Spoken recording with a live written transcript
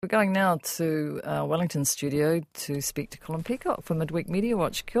We're going now to our Wellington studio to speak to Colin Peacock for Midweek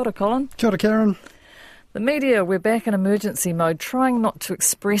Mediawatch. Kia ora, Colin. Kia ora, Karyn. The media, we're back in emergency mode, trying not to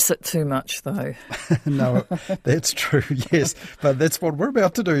express it too much, though. No, that's true, yes. But that's what we're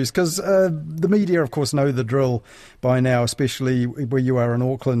about to do, because the media, of course, know the drill by now, especially where you are in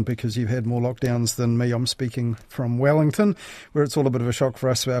Auckland, because you've had more lockdowns than me. I'm speaking from Wellington, where it's all a bit of a shock for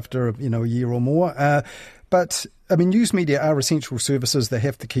us after, a year or more. But, news media are essential services. They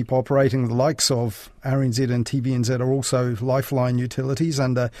have to keep operating. The likes of RNZ and TVNZ are also lifeline utilities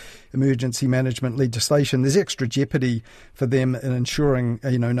under emergency management legislation. There's extra jeopardy for them in ensuring,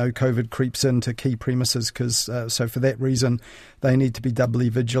 no COVID creeps into key premises, because so for that reason, they need to be doubly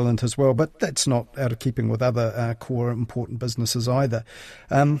vigilant as well. But that's not out of keeping with other core important businesses either.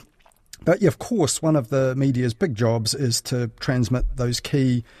 But, of course, one of the media's big jobs is to transmit those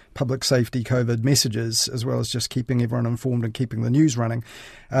key public safety COVID messages, as well as just keeping everyone informed and keeping the news running.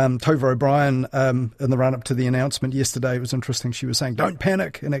 Tova O'Brien, in the run-up to the announcement yesterday, it was interesting. She was saying, "Don't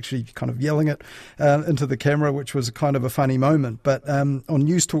panic," and actually kind of yelling it into the camera, which was kind of a funny moment. But on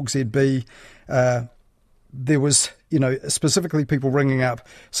News Talk ZB, there was, specifically people ringing up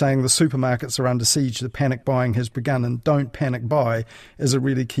saying the supermarkets are under siege, the panic buying has begun, and don't panic buy is a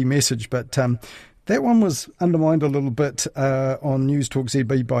really key message. But that one was undermined a little bit on News Talk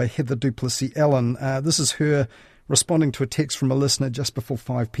ZB by Heather Duplessis-Allen. This is her responding to a text from a listener just before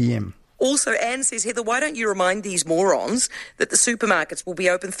 5 p.m. Also, Anne says, "Heather, why don't you remind these morons that the supermarkets will be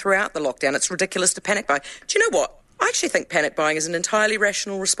open throughout the lockdown? It's ridiculous to panic buy." Do you know what? I actually think panic buying is an entirely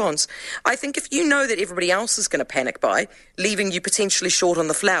rational response. I think if you know that everybody else is going to panic buy, leaving you potentially short on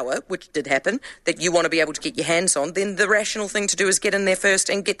the flour, which did happen, that you want to be able to get your hands on, then the rational thing to do is get in there first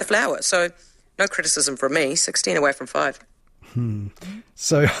and get the flour. So no criticism from me, 16 away from 5.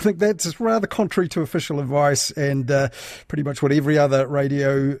 So I think that's rather contrary to official advice and pretty much what every other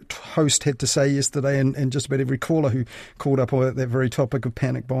radio host had to say yesterday, and just about every caller who called up about that very topic of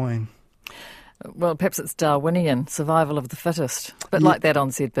panic buying. Well, perhaps it's Darwinian, survival of the fittest. A bit like that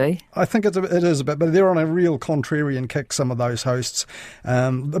on ZB. I think it is a bit, but they're on a real contrarian kick, some of those hosts.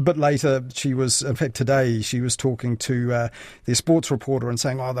 A bit later, in fact today, she was talking to their sports reporter and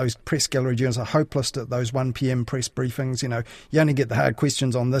saying, those press gallery journalists are hopeless at those 1 p.m. press briefings. You only get the hard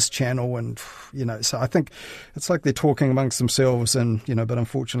questions on this channel. And, so I think it's like they're talking amongst themselves and, but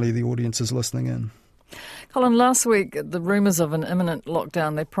unfortunately the audience is listening in. Colin, last week, the rumours of an imminent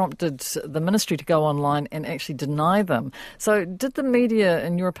lockdown, they prompted the ministry to go online and actually deny them. So did the media,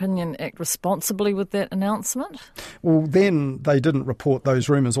 in your opinion, act responsibly with that announcement? Well, then they didn't report those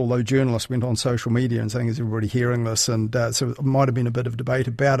rumours, although journalists went on social media and saying, is everybody hearing this? And so it might have been a bit of debate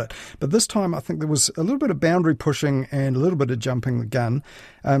about it. But this time, I think there was a little bit of boundary pushing and a little bit of jumping the gun.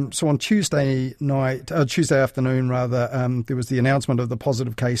 So on Tuesday afternoon, there was the announcement of the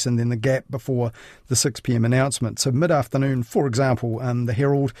positive case and then the gap before the 6 p.m. announcement. So mid-afternoon, for example, the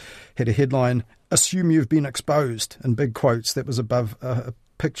Herald had a headline, "Assume you've been exposed," in big quotes. That was above a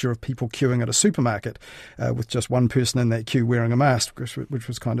picture of people queuing at a supermarket with just one person in that queue wearing a mask, which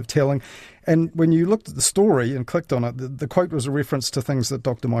was kind of telling. And when you looked at the story and clicked on it, the quote was a reference to things that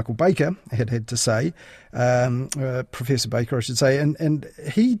Dr. Michael Baker had to say, Professor Baker, I should say, and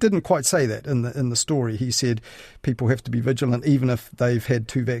he didn't quite say that in the story. He said people have to be vigilant even if they've had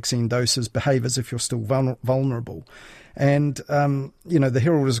 2 vaccine doses, behave as if you're still vulnerable. And, the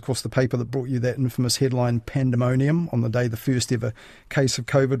Herald is, of course, the paper that brought you that infamous headline, Pandemonium, on the day the first ever case of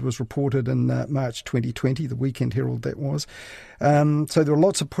COVID was reported in March 2020, the Weekend Herald that was. So there were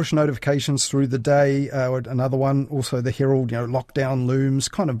lots of push notifications through the day. Another one, also the Herald, lockdown looms,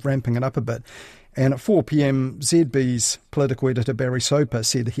 kind of ramping it up a bit. And at 4 p.m, ZB's political editor Barry Soper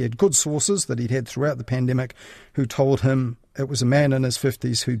said he had good sources that he'd had throughout the pandemic who told him it was a man in his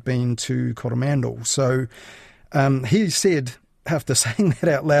 50s who'd been to Coromandel. So he said, after saying that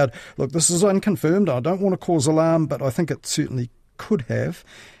out loud, look, this is unconfirmed. I don't want to cause alarm, but I think it certainly could have.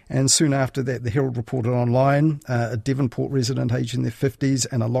 And soon after that, the Herald reported online a Devonport resident aged in their 50s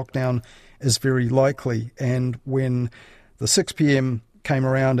and a lockdown is very likely. And when the 6 p.m. came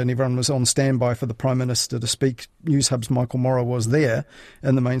around and everyone was on standby for the Prime Minister to speak, News Hub's Michael Morrow was there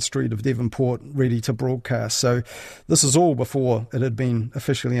in the main street of Devonport ready to broadcast. So this is all before it had been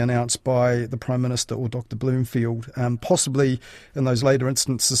officially announced by the Prime Minister or Dr. Bloomfield. Possibly in those later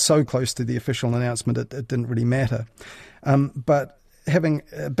instances so close to the official announcement it didn't really matter. But having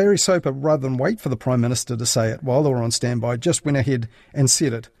Barry Soper, rather than wait for the Prime Minister to say it while they were on standby, just went ahead and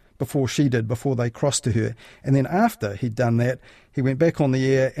said it before she did, before they crossed to her. And then after he'd done that, he went back on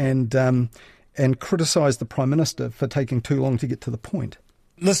the air and criticised the Prime Minister for taking too long to get to the point.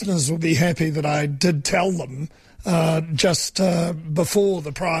 listeners will be happy that I did tell them just before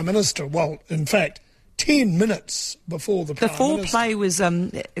the Prime Minister, well, in fact, 10 minutes before the Prime Minister. The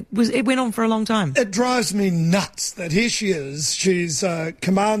foreplay it went on for a long time. It drives me nuts that here she is, she's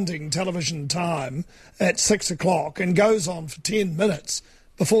commanding television time at 6 o'clock and goes on for 10 minutes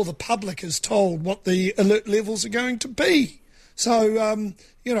before the public is told what the alert levels are going to be. So, I'm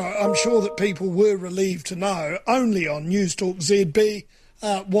sure that people were relieved to know, only on News Talk ZB,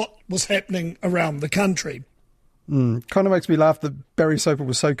 what was happening around the country. Kind of makes me laugh that Barry Soper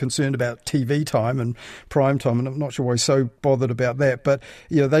was so concerned about TV time and prime time, and I'm not sure why he's so bothered about that. But,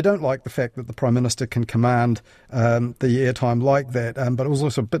 they don't like the fact that the Prime Minister can command the airtime like that. But I was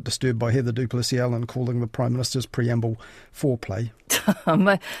also a bit disturbed by Heather Duplessis-Allen calling the Prime Minister's preamble foreplay.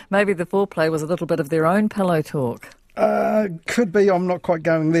 Maybe the foreplay was a little bit of their own pillow talk. Could be. I'm not quite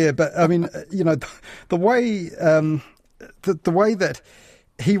going there. But, I mean, the way that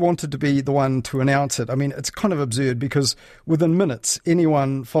he wanted to be the one to announce it. I mean, it's kind of absurd because within minutes,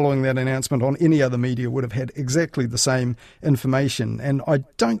 anyone following that announcement on any other media would have had exactly the same information. And I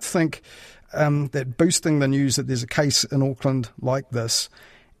don't think that boosting the news that there's a case in Auckland like this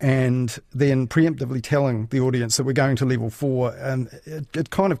and then preemptively telling the audience that we're going to level 4,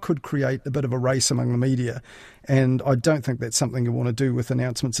 it kind of could create a bit of a race among the media. And I don't think that's something you want to do with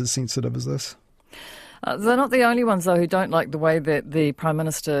announcements as sensitive as this. They're not the only ones, though, who don't like the way that the Prime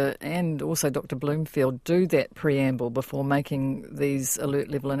Minister and also Dr Bloomfield do that preamble before making these alert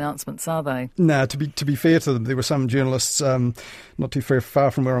level announcements, are they? No, to be fair to them, there were some journalists not too far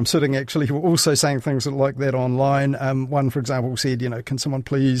from where I'm sitting, actually, who were also saying things like that online. One, for example, said, can someone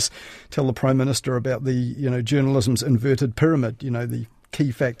please tell the Prime Minister about the, journalism's inverted pyramid, the key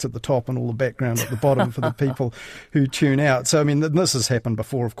facts at the top and all the background at the bottom for the people who tune out. So, I mean, this has happened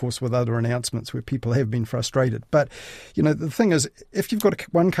before, of course, with other announcements where people have been frustrated. But, the thing is, if you've got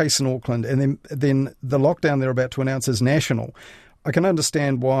one case in Auckland and then the lockdown they're about to announce is national, I can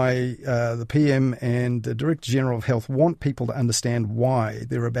understand why the PM and the Director General of Health want people to understand why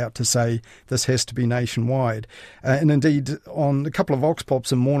they're about to say this has to be nationwide. And indeed, on a couple of Vox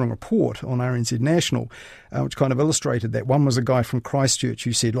Pops and Morning Report on RNZ National, which kind of illustrated that. One was a guy from Christchurch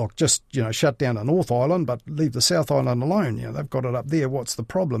who said, look, just, shut down the North Island, but leave the South Island alone. They've got it up there. What's the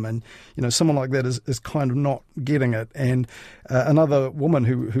problem? And, someone like that is kind of not getting it. And another woman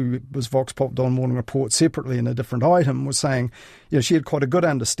who was Vox Popped on Morning Report separately in a different item was saying, she had quite a good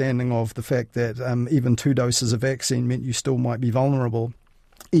understanding of the fact that even 2 doses of vaccine meant you still might be vulnerable.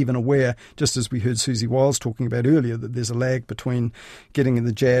 Even aware, just as we heard Susie Wiles talking about earlier, that there's a lag between getting in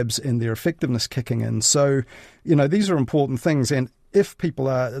the jabs and their effectiveness kicking in. So, these are important things. And if people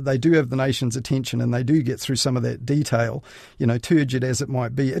they do have the nation's attention and they do get through some of that detail, turgid as it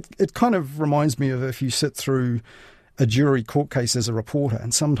might be, it kind of reminds me of if you sit through a jury court case as a reporter,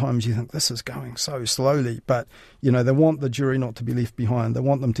 and sometimes you think this is going so slowly, but they want the jury not to be left behind. They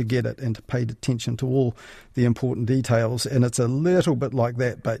want them to get it and to pay attention to all the important details, and it's a little bit like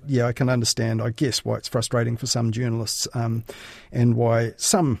that. But yeah, I can understand, I guess, why it's frustrating for some journalists, and why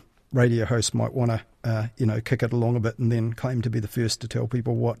some radio hosts might want to kick it along a bit and then claim to be the first to tell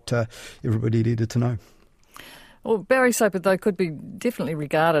people what everybody needed to know. Well, Barry Soper, though, could be definitely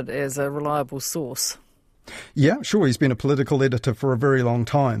regarded as a reliable source. Yeah, sure, he's been a political editor for a very long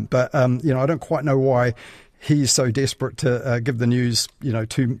time, but I don't quite know why he's so desperate to give the news,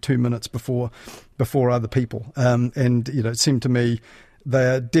 2 minutes before other people. It seemed to me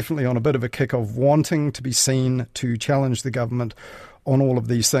they're definitely on a bit of a kick of wanting to be seen to challenge the government on all of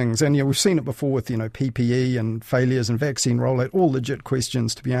these things. And we've seen it before with PPE and failures and vaccine rollout, all legit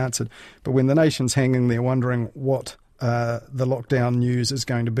questions to be answered. But when the nation's hanging there wondering what the lockdown news is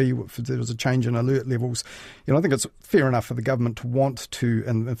going to be, if there was a change in alert levels, I think it's fair enough for the government to want to,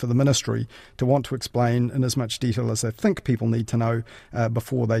 and for the ministry to want to explain in as much detail as they think people need to know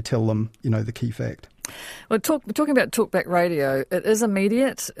before they tell them, the key fact. Well, talking about Talkback Radio, it is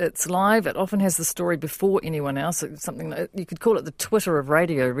immediate, it's live, it often has the story before anyone else. It's something that you could call it the Twitter of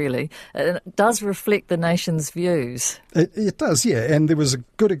radio, really. And it does reflect the nation's views. It does, yeah, and there was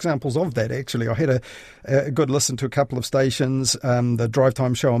good examples of that, actually. I had a good listen to a couple of stations, the Drive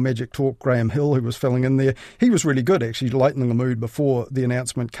Time show on Magic Talk, Graham Hill, who was filling in there. He was really good, actually, lightening the mood before the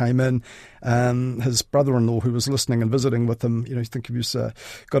announcement came in. His brother-in-law, who was listening and visiting with him, I think he was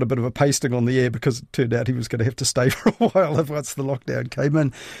got a bit of a pasting on the air because turned out he was going to have to stay for a while once the lockdown came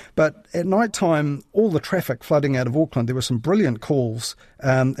in. But at night time, all the traffic flooding out of Auckland, there were some brilliant calls,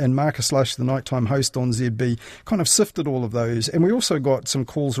 and Marcus Lush, the nighttime host on ZB, kind of sifted all of those. And we also got some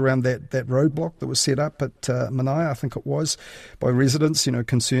calls around that roadblock that was set up at Manaia, I think it was, by residents,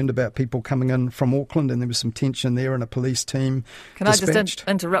 concerned about people coming in from Auckland, and there was some tension there and a police team Can dispatched. I just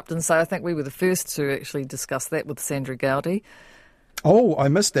interrupt and say I think we were the first to actually discuss that with Sandra Gowdy. Oh, I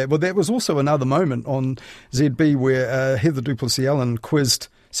missed that. Well, that was also another moment on ZB where Heather Duplessis-Allen quizzed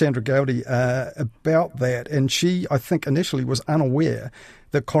Sandra Gowdy about that, and she, I think, initially was unaware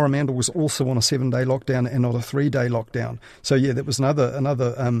that Coromandel was also on a 7-day lockdown and not a 3-day lockdown. So, yeah, that was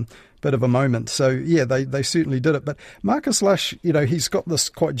another bit of a moment. So, yeah, they certainly did it. But Marcus Lush, he's got this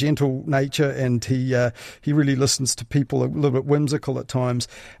quite gentle nature, and he really listens to people, a little bit whimsical at times.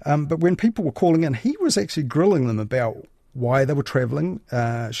 But when people were calling in, he was actually grilling them about why they were travelling,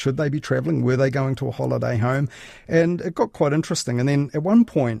 should they be travelling, were they going to a holiday home, and it got quite interesting. And then at one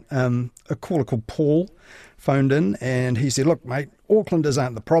point, a caller called Paul phoned in, and he said, look, mate, Aucklanders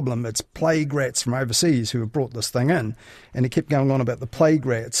aren't the problem, it's plague rats from overseas who have brought this thing in. And he kept going on about the plague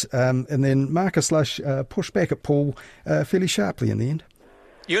rats, and then Marcus Lush pushed back at Paul fairly sharply in the end.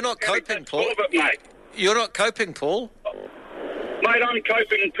 You're not coping, Paul. Mate. You're not coping, Paul. Mate, I'm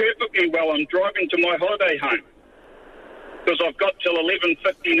coping perfectly well. I'm driving to my holiday home because I've got till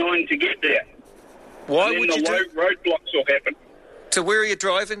 11:59 to get there. Why and would then you the roadblocks will happen. To where are you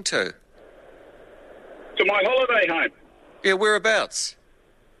driving to? To my holiday home Yeah, whereabouts?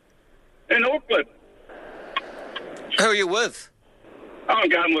 in Auckland. Who are you with? I'm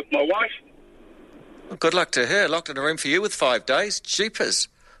going with my wife. Well, good luck to her. Locked in a room for you with 5 days. Jeepers.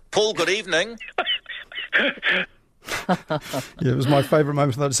 Paul, good evening. Yeah, it was my favourite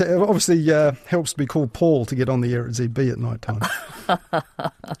moment. It obviously helps to be called Paul to get on the air at ZB at night time.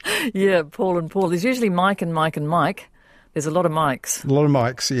 Yeah, Paul and Paul. There's usually Mike and Mike and Mike. There's a lot of mics. A lot of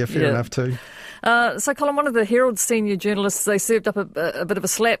mics, yeah, fair enough too. So, Colin, one of the Herald's senior journalists, they served up a bit of a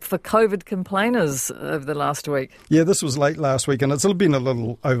slap for COVID complainers over the last week. Yeah, this was late last week, and it's been a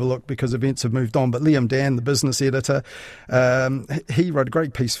little overlooked because events have moved on. But Liam Dan, the business editor, he wrote a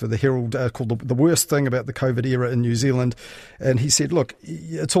great piece for the Herald called The Worst Thing About the COVID Era in New Zealand. And he said, look,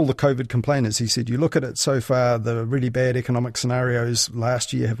 it's all the COVID complainers. He said, you look at it so far, the really bad economic scenarios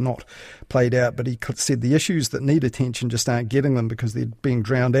last year have not played out. But he said the issues that need attention just aren't getting them because they're being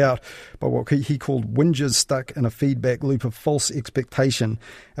drowned out by what he called whingers stuck in a feedback loop of false expectation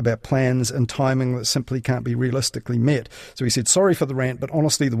about plans and timing that simply can't be realistically met. So he said, sorry for the rant, but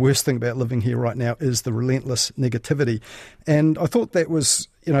honestly, the worst thing about living here right now is the relentless negativity. And I thought that was,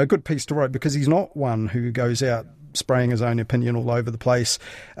 a good piece to write because he's not one who goes out spraying his own opinion all over the place.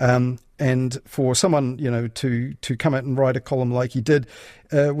 And for someone, to come out and write a column like he did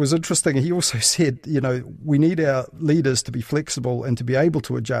was interesting. He also said, we need our leaders to be flexible and to be able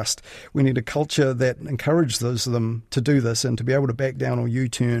to adjust. We need a culture that encourages them to do this and to be able to back down or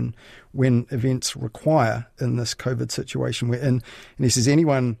U-turn when events require in this COVID situation we're in. And he says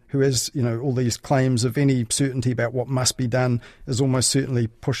anyone who has, all these claims of any certainty about what must be done is almost certainly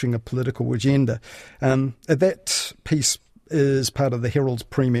pushing a political agenda. That piece is part of the Herald's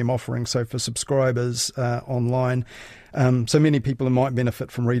premium offering, so for subscribers online. So many people who might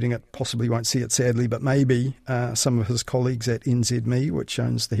benefit from reading it possibly won't see it, sadly, but maybe some of his colleagues at NZME, which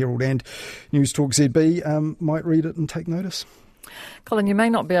owns the Herald and News Talk ZB, might read it and take notice. Colin, you may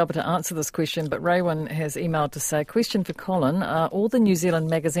not be able to answer this question, but Raywin has emailed to say, question for Colin, are all the New Zealand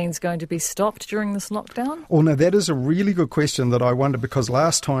magazines going to be stopped during this lockdown? Oh, no, that is a really good question that I wonder, because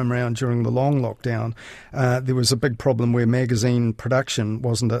last time round during the long lockdown, there was a big problem where magazine production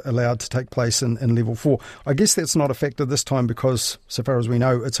wasn't allowed to take place in level 4. I guess that's not affected this time because, so far as we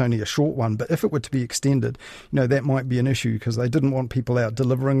know, it's only a short one. But if it were to be extended, that might be an issue because they didn't want people out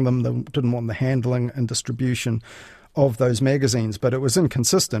delivering them. They didn't want the handling and distribution of those magazines, but it was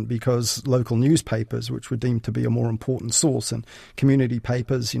inconsistent because local newspapers, which were deemed to be a more important source, and community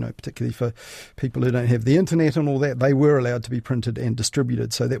papers, particularly for people who don't have the internet and all that, they were allowed to be printed and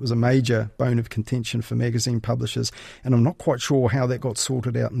distributed. So that was a major bone of contention for magazine publishers, and I'm not quite sure how that got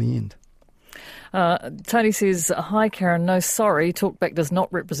sorted out in the end. Tony says, hi Karyn, no sorry, Talkback does not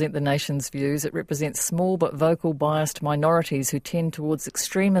represent the nation's views. It represents small but vocal biased minorities who tend towards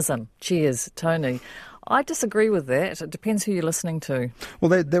extremism. Cheers, Tony. I disagree with that. It depends who you're listening to.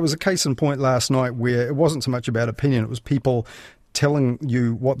 Well, there was a case in point last night where it wasn't so much about opinion, it was people telling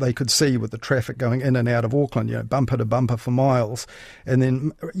you what they could see with the traffic going in and out of Auckland, bumper to bumper for miles. And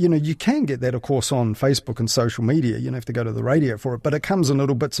then, you can get that, of course, on Facebook and social media. You don't have to go to the radio for it, but it comes in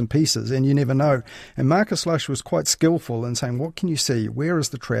little bits and pieces, and you never know. And Marcus Lush was quite skillful in saying, what can you see? Where is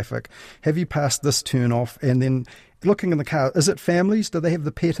the traffic? Have you passed this turn off? And then looking in the car, is it families? Do they have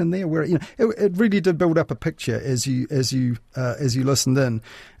the pet in there? Where it really did build up a picture as you listened in,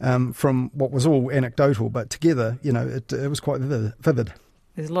 from what was all anecdotal, but together, it was quite vivid.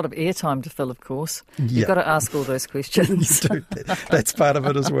 There's a lot of airtime to fill, of course. Yeah. You've got to ask all those questions. You do. That's part of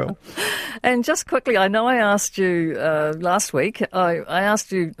it as well. And just quickly, I know I asked you last week, I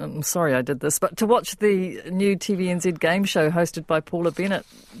asked you, I'm sorry I did this, but to watch the new TVNZ game show hosted by Paula Bennett.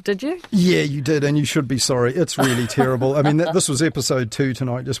 Did you? Yeah, you did, and you should be sorry. It's really terrible. I mean, this was episode 2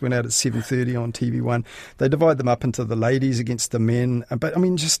 tonight, just went out at 7:30 on TV1. They divide them up into the ladies against the men. But, I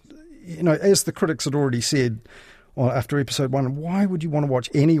mean, just, as the critics had already said, after episode 1, why would you want to watch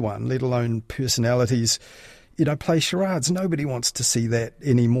anyone, let alone personalities, play charades? Nobody wants to see that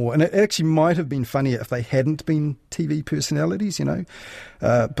anymore. And it actually might have been funnier if they hadn't been TV personalities,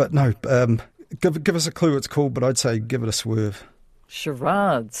 But no, give us a clue it's called, but I'd say give it a swerve.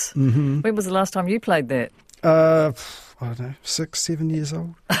 Charades. Mm-hmm. When was the last time you played that? I don't know, 6, 7 years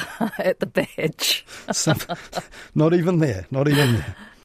old. At the badge. Not even there.